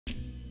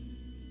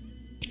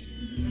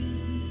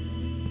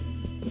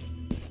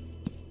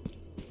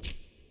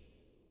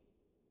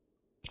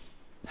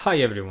Hi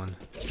everyone,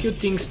 few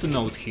things to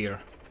note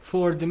here.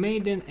 For the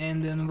Maiden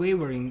and the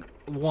Unwavering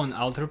 1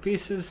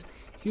 Altarpieces,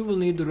 you will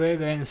need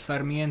Rega and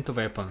Sarmiento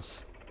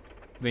weapons.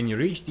 When you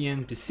reach the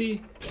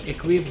NPC,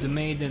 equip the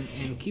Maiden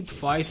and keep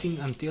fighting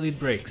until it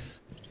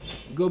breaks.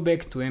 Go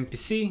back to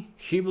NPC,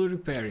 he will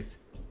repair it.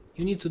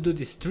 You need to do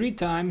this 3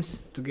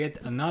 times to get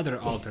another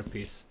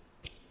Altarpiece.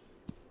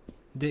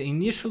 The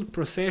initial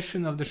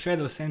Procession of the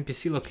Shadows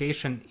NPC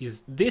location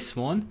is this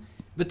one,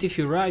 but if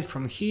you ride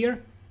from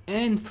here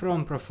and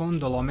from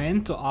Profundo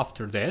Lamento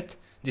after that,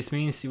 this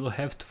means you will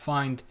have to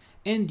find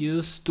and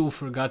use 2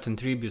 Forgotten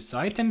Tributes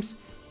items.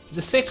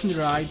 The second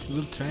ride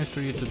will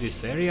transfer you to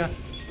this area,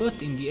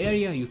 but in the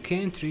area you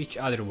can't reach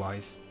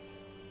otherwise.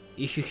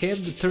 If you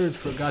have the 3rd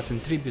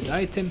Forgotten Tribute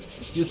item,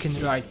 you can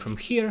ride from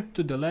here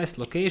to the last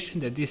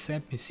location that this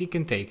NPC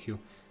can take you,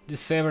 the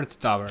Sewered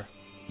Tower.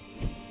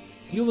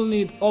 You will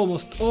need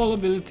almost all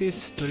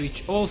abilities to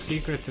reach all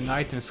secrets and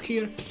items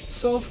here,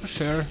 so for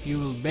sure you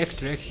will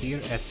backtrack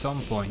here at some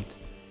point.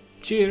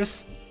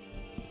 Cheers!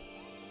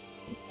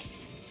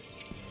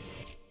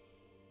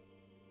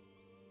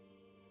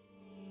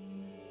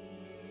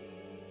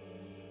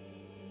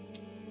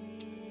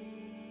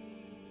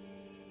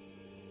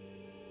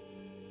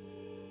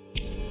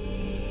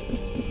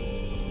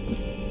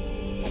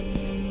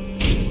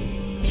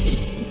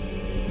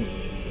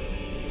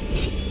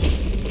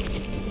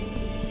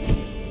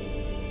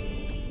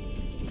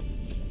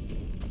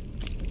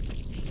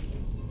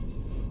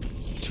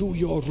 To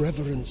your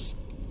reverence,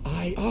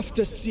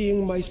 after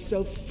seeing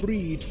myself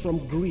freed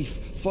from grief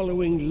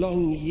following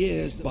long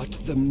years, but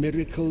the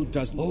miracle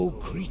does. Oh,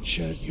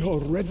 creatures, your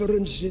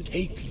reverences,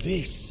 take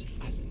this.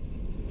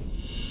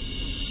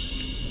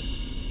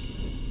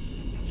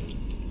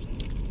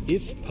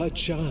 If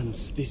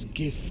perchance this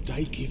gift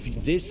I give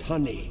you, this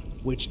honey,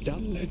 which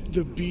doth let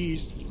the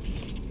bees.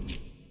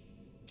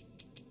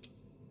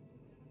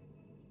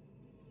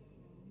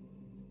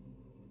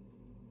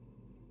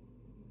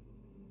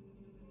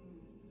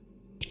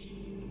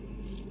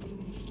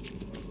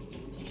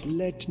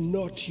 Let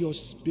not your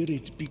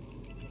spirit be.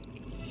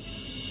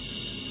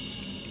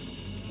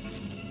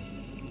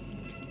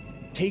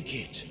 Take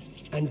it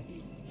and.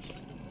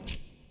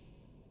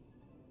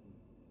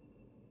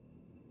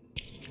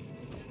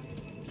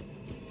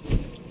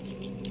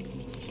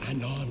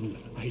 Anon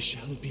I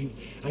shall be,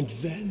 and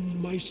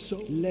then my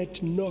soul.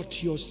 Let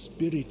not your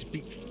spirit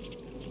be.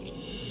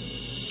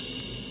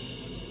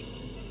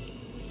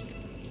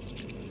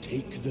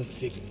 Take the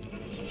fig.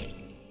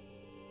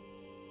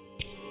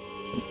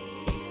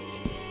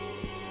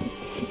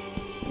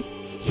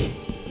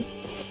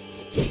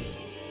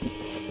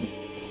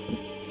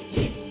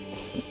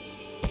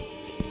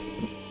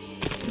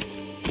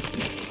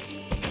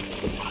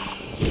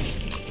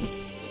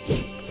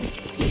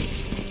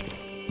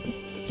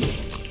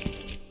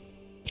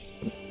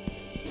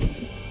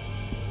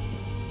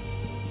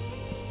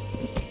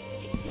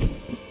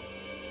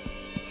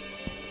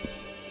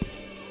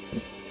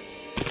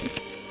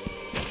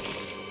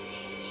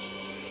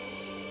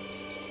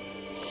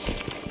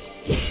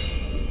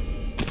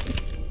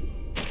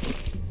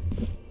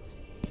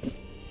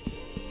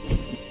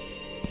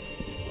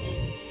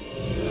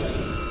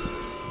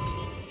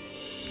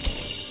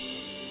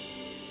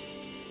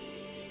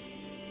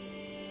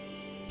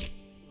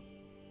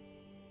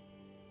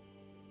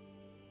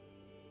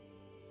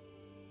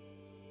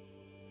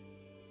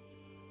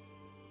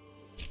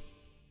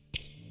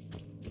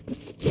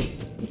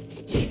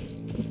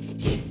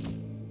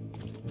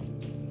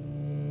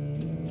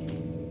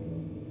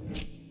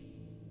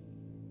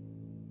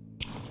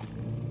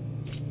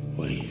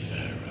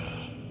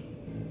 Wayfarer,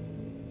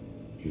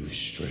 you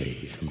stray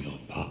from your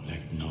path.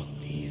 Let not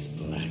these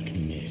black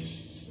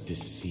mists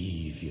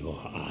deceive your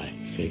eye.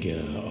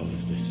 Figure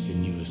of the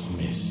sinuous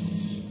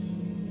mists,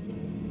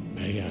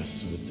 pay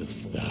us with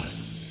the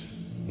thus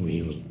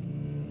we will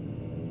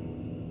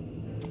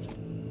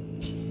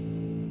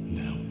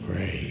now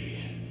pray.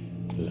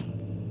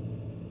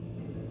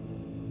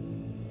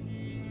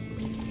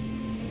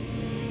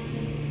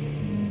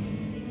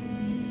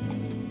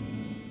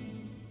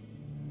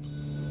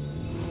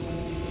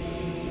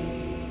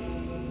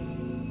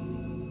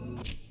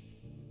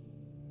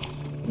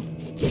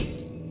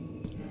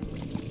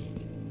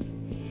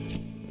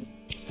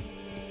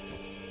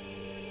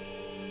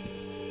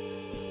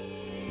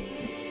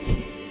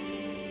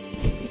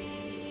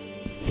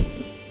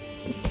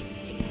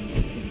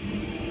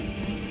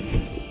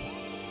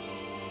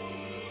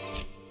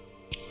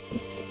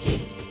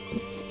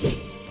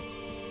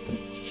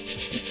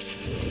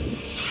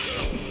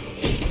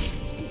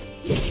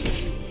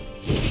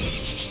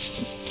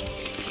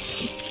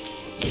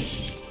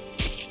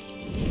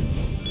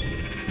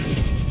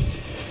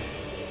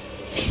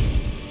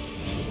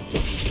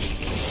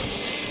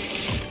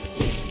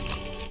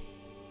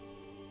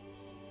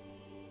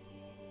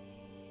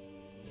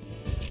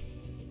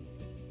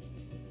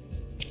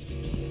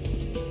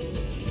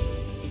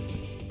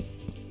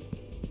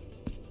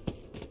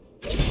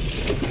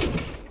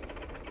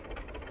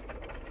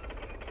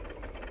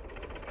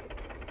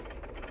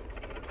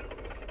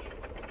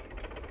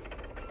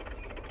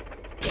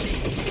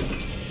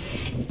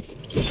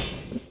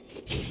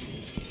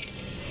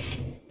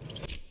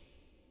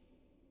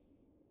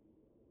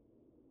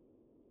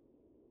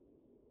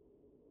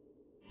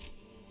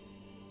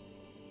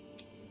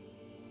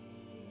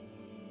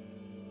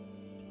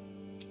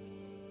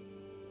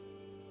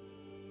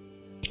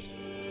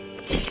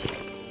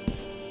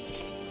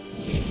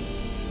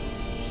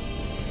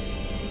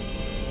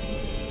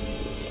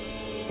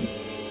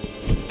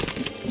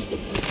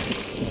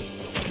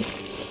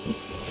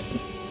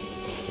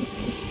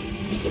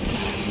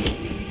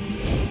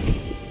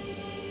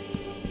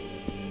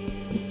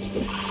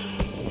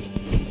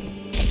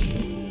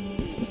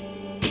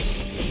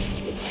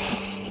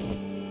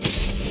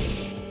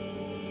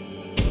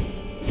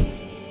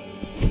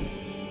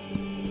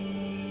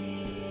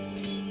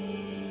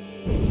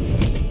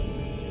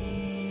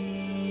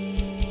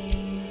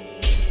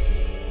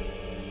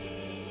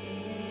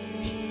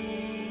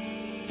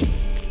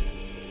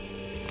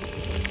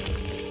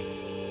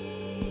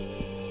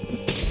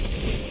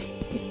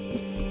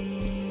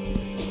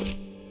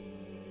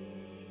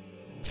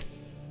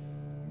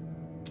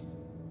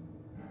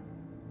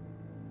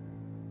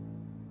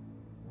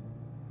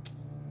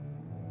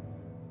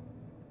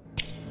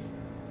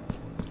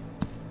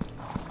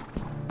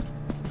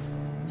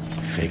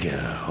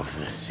 Figure of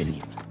the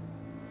sinew.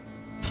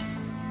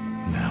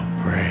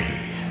 Now pray.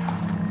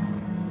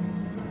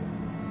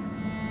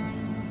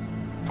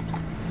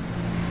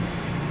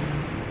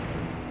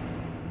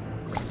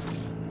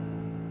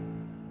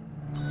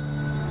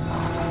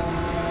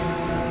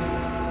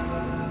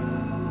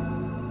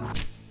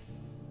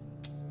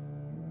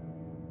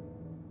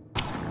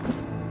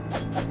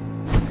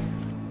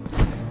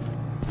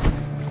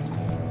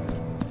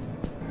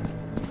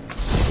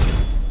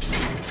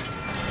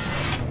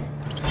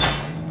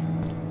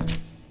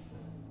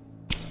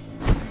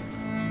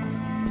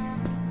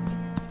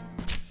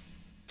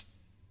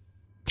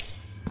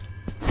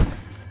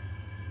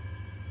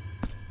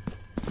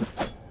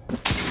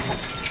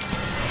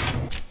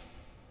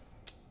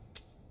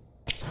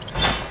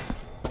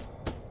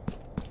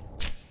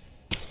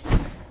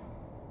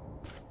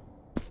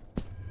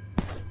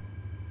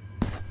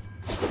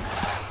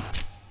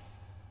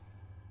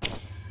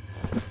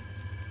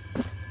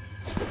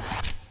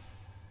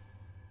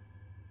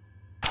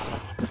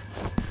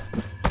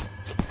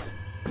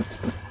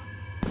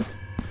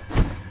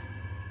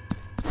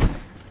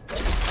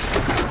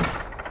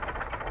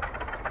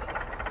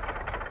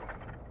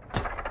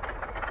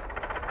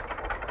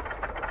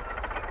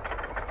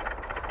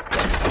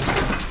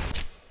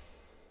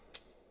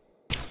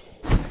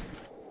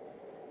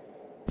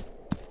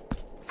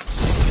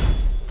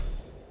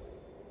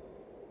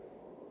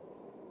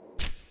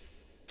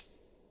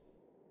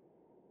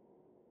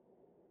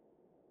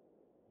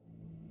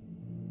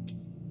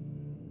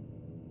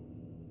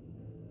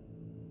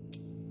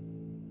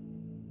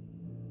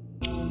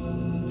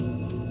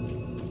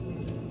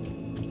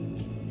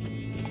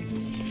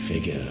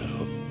 Figure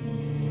of...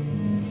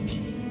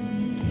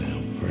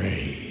 Now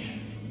pray.